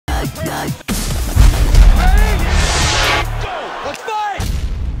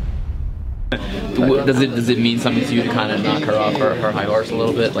Does it mean something to you to kind of knock her off her high horse a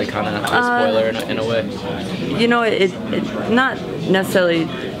little bit, like kind of a spoiler in a way? You know, it not necessarily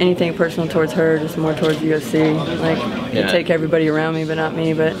anything personal towards her, just more towards UFC. Like, I take everybody around me, but not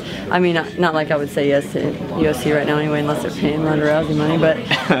me. But I mean, not like I would say yes to UFC right now anyway, unless they're paying Ronda Rousey money. But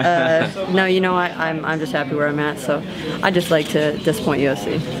no, you know, I'm just happy where I'm at. So I just like to disappoint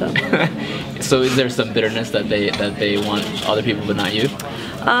UFC. So. So is there some bitterness that they want other people but not you?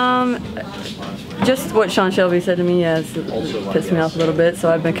 Just what Sean Shelby said to me has pissed me off a little bit,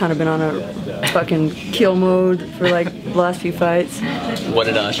 so I've been kind of on a fucking kill mode for like the last few fights. What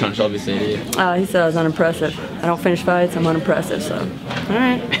did Sean Shelby say to you? He said I was unimpressive. I don't finish fights, I'm unimpressive, so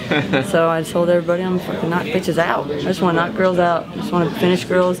alright. So I just told everybody I'm fucking knock bitches out. I just want to knock girls out. I just want to finish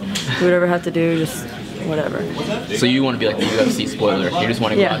girls, do whatever I have to do, just whatever. So you want to be like the UFC spoiler? You just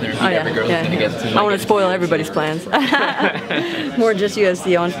want to go out there and beat every girl that's gonna get to. I want to spoil everybody's plans. More just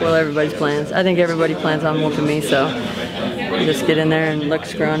UFC. I want to spoil everybody's plans. I think everybody plans on whooping me, so just get in there and look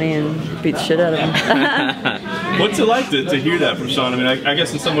scrawny and beat the shit out of them. What's it like to hear that from Sean? I mean, I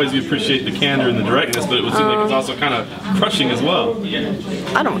guess in some ways you appreciate the candor and the directness, but it would seem like it's also kind of crushing as well.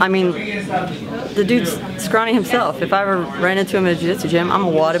 I mean, the dude's scrawny himself. If I ever ran into him at a jiu-jitsu gym, I'm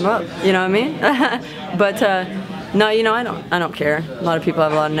gonna wad him up. You know what I mean? But no, you know, I don't care. A lot of people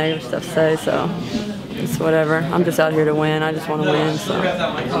have a lot of negative stuff to say, so it's whatever. I'm just out here to win. I just want to win. So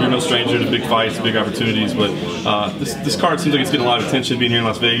you're no stranger to big fights, big opportunities, but this card seems like it's getting a lot of attention. Being here in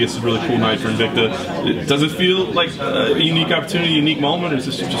Las Vegas, it's a really cool night for Invicta. Does it feel like a unique opportunity, a unique moment, or is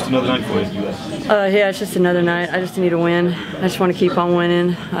this just another night for you? Yeah, it's just another night. I just need to win. I just want to keep on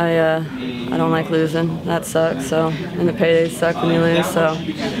winning. I don't like losing. That sucks. So, and the paydays suck when you lose. So,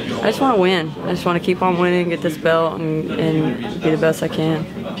 I just want to win. I just want to keep on winning, get this belt, and be the best I can.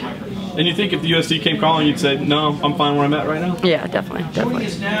 And you think if the UFC came calling, you'd say, no, I'm fine where I'm at right now? Yeah, definitely right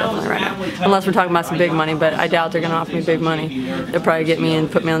now. Unless we're talking about some big money, but I doubt they're going to offer me big money. They'll probably get me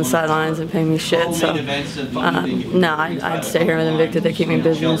and put me on the sidelines and pay me shit. So, no, I'd stay here with Invicta. They keep me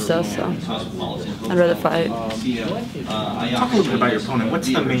busy and stuff, so I'd rather fight. Talk a little bit about your opponent. What's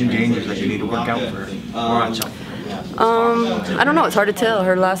the main dangers that you need to work out for Orancho? I don't know. It's hard to tell.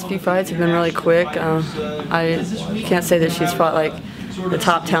 Her last few fights have been really quick. I can't say that she's fought like the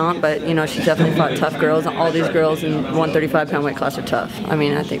top talent, but you know, she's definitely fought tough girls. All these girls in 135-pound weight class are tough. I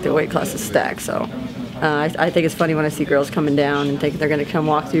mean, I think their weight class is stacked. So I think it's funny when I see girls coming down and think they're going to come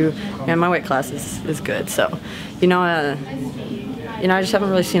walk through, and my weight class is good. So, you know, I just haven't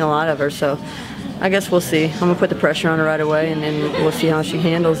really seen a lot of her. So I guess we'll see. I'm gonna put the pressure on her right away, and then we'll see how she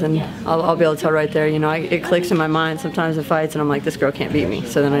handles, and I'll be able to tell right there. You know, it clicks in my mind sometimes in fights, and I'm like, this girl can't beat me.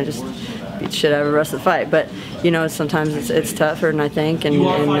 So then I just beat the shit out of the rest of the fight. But you know, sometimes it's tougher than I think, and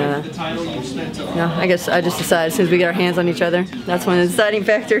yeah, I guess I just decide as soon as we get our hands on each other, that's when the deciding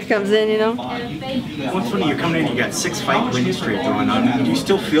factor comes in. You know. What's funny, you're coming in, you got 6 fight win streak going on. Do you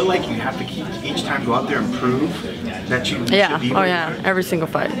still feel like you have to keep each time go out there and prove that you? Yeah. Oh yeah. Every single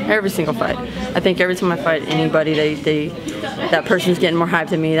fight. Every single fight. I think every time I fight anybody, that person's getting more hyped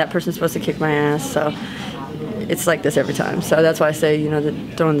than me. That person's supposed to kick my ass. So it's like this every time. So that's why I say, you know,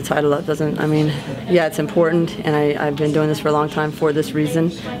 that throwing the title up doesn't. I mean, yeah, it's important, and I've been doing this for a long time for this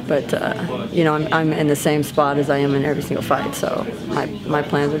reason. But you know, I'm in the same spot as I am in every single fight. So my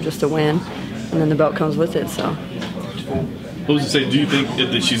plans are just to win, and then the belt comes with it. So. What was to say? Do you think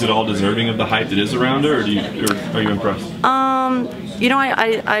that she's at all deserving of the hype that is around her, or are you impressed? You know,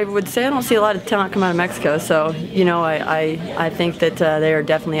 I would say I don't see a lot of talent come out of Mexico. So you know, I think that they are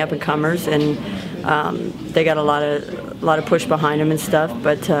definitely up and comers, and they got a lot of push behind them and stuff.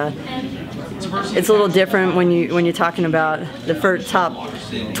 But it's a little different when you're talking about the first top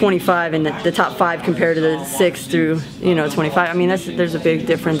 25 and the top 5 compared to the 6 through 25. I mean, there's a big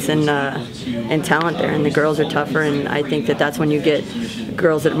difference in talent there, and the girls are tougher, and I think that's when you get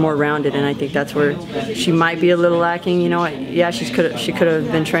girls that are more rounded, and I think that's where she might be a little lacking. You know, yeah, she could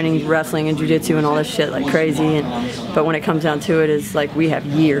have been training wrestling and jiu-jitsu and all this shit like crazy, but when it comes down to it, is like we have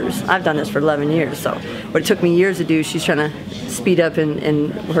years. I've done this for 11 years, so what it took me years to do, she's trying to speed up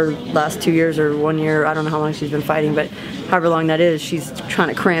in her last 2 years or 1 year. I don't know how long she's been fighting, but however long that is, she's trying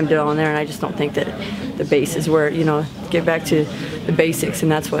to cram it all in there, and I just don't think that the base is where, you know, get back to the basics,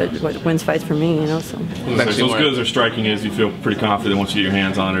 and that's what wins fights for me, you know. So as good as her striking is, you feel pretty confident once you get your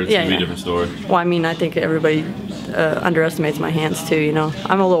hands on her. It's gonna be a different story. Well, I mean, I think everybody underestimates my hands too, you know.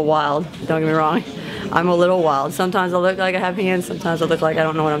 I'm a little wild, don't get me wrong. I'm a little wild. Sometimes I look like I have hands, sometimes I look like I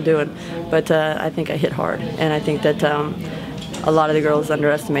don't know what I'm doing, but I think I hit hard, and I think that a lot of the girls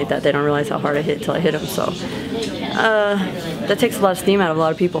underestimate that. They don't realize how hard I hit until I hit them. So that takes a lot of steam out of a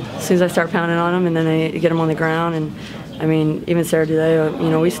lot of people. As soon as I start pounding on them, and then I get them on the ground, and I mean, even Sarah today, you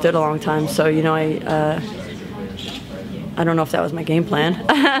know, we stood a long time. So, you know, I don't know if that was my game plan,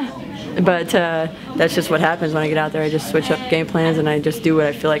 but that's just what happens when I get out there. I just switch up game plans, and I just do what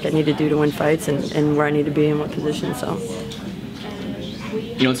I feel like I need to do to win fights, and where I need to be in what position. So.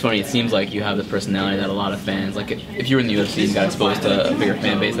 You know, it's funny, it seems like you have the personality that a lot of fans, like if you were in the UFC and got exposed to a bigger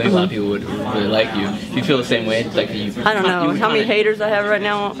fan base, I think a lot of people would really like you. Do you feel the same way? Like I don't know how many haters I have right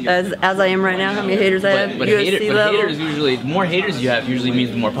now, as I am right now, how many haters I have, but UFC level. Haters usually, the more haters you have usually means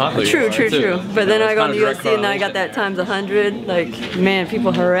the more popular you are. True. But then I go on the UFC and I got that times 100, like, man,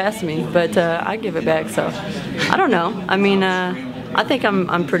 people harass me, but I give it back, so I don't know. I mean, I think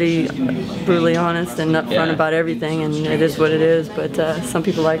I'm pretty brutally honest and upfront about everything, and it is what it is. But some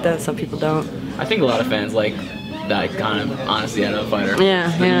people like that, some people don't. I think a lot of fans like that kind of honesty out of a fighter.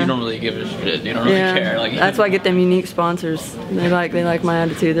 Yeah. You don't really give a shit. You don't really care. Like, that's why I get them unique sponsors. They like my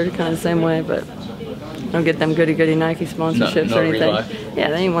attitude. They're kind of the same way, but I don't get them goody Nike sponsorships or anything. Reebok.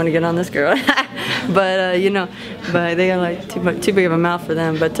 Yeah, they ain't want to get on this girl. But you know, but they got like too big of a mouth for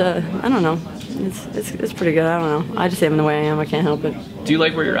them. But I don't know. It's pretty good. I don't know. I just am the way I am. I can't help it. Do you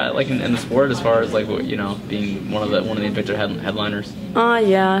like where you're at, like in the sport, as far as like you know, being one of the Invicta headliners?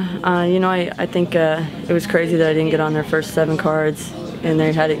 Yeah. You know, I think it was crazy that I didn't get on their first 7 cards, and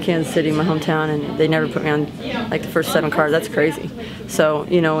they had it in Kansas City, my hometown, and they never put me on like the first 7 cards. That's crazy. So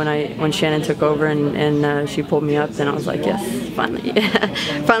you know, when Shannon took over and she pulled me up, then I was like, yes, finally,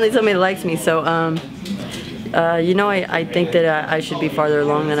 finally somebody that likes me. So. You know, I think that I should be farther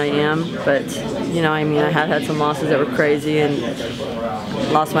along than I am, but, you know, I mean, I have had some losses that were crazy and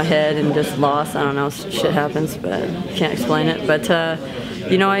lost my head and just lost. I don't know, shit happens, but can't explain it. But,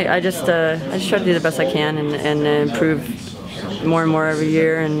 you know, I just try to do the best I can and improve more and more every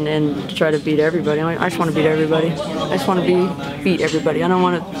year and try to beat everybody. I just want to beat everybody. I just want to beat everybody. I don't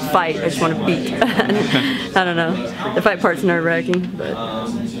want to fight. I just want to beat. I don't know. The fight part's nerve-wracking, but...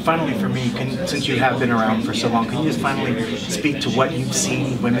 Finally, for me, since you have been around for so long, can you just finally speak to what you've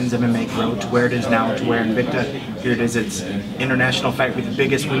seen women's MMA grow to where it is now, to where Invicta, here it is, it's international fight with the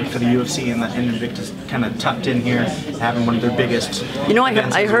biggest week for the UFC, and Invicta's kind of tucked in here, having one of their biggest. You know,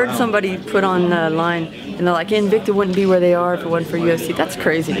 I heard somebody put on the line, and they're like, Invicta wouldn't be where they are if it wasn't for UFC. That's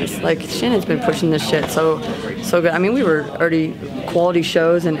craziness. Like, Shannon's been pushing this shit so good. I mean, we were already quality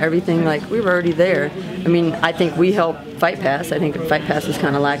shows and everything. Like, we were already there. I mean, I think we helped Fight Pass. I think Fight Pass is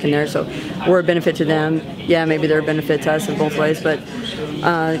kind of lacking there, so we're a benefit to them. Yeah, maybe they're a benefit to us in both ways, but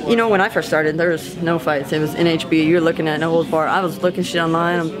you know, when I first started, there was no fights. It was NHB. You're looking at no holds bar. I was looking shit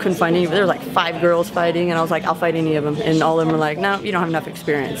online. I couldn't find any. There were like 5 girls fighting, and I was like, I'll fight any of them. And all of them were like, no, you don't have enough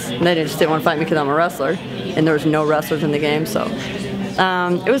experience. And they just didn't want to fight me because I'm a wrestler, and there was no wrestlers in the game, so.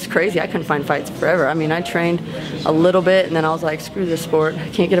 It was crazy. I couldn't find fights forever. I mean, I trained a little bit, and then I was like, screw this sport. I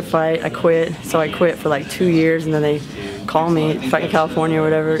can't get a fight. I quit. So I quit for like 2 years, and then they called me, fight in California or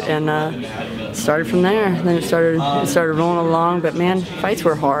whatever, and started from there. Then it started rolling along. But man, fights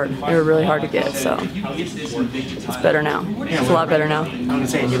were hard. They were really hard to get. So it's better now. It's a lot better now. I'm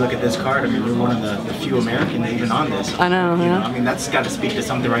saying, you look at this card. I mean, you're one of the few Americans even on this. I know. You Yeah. know, I mean, that's got to speak to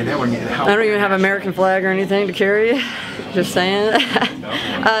something right there. When I don't even have an American flag or anything to carry. Just saying.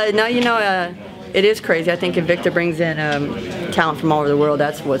 No, you know, it is crazy. I think Invicta brings in talent from all over the world.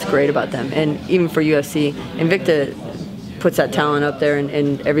 That's what's great about them. And even for UFC, Invicta puts that talent up there,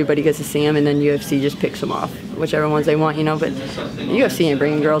 and everybody gets to see them, and then UFC just picks them off, whichever ones they want, you know. But UFC ain't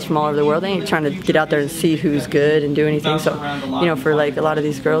bringing girls from all over the world. They ain't trying to get out there and see who's good and do anything. So, you know, for like a lot of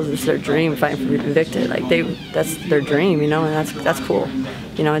these girls, it's their dream fighting for Invicta. Like that's their dream, you know, and that's cool.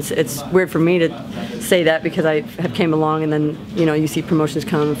 You know, it's weird for me to say that because I have came along, and then, you know, you see promotions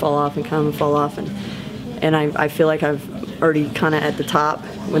come and fall off and come and fall off, and I feel like I've already kind of at the top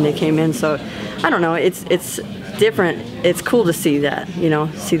when they came in. So I don't know, it's different. It's cool to see that, you know,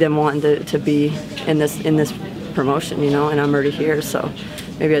 see them wanting to be in this promotion, you know, and I'm already here, so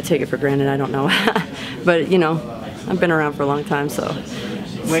maybe I take it for granted, I don't know. But, you know, I've been around for a long time, so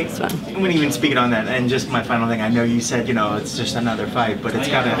it's fun. When even speaking on that, and just my final thing, I know you said, you know, it's just another fight, but it's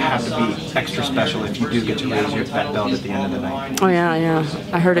got to have to be extra special if you do get to raise that belt at the end of the night. Oh yeah.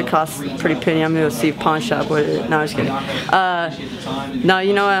 I heard it costs a pretty penny. I'm going to see pawn shop with it. No, I'm just kidding. No,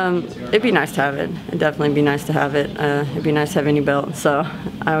 you know, it'd be nice to have it. It'd definitely be nice to have it. It'd be nice to have any belt. So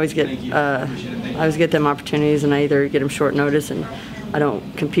I always get them opportunities, and I either get them short notice and I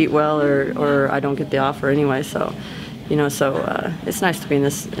don't compete well, or I don't get the offer anyway. So, you know, it's nice to be in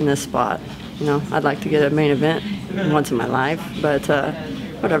this spot. You know, I'd like to get a main event once in my life, but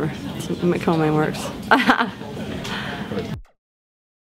whatever. Co-main works.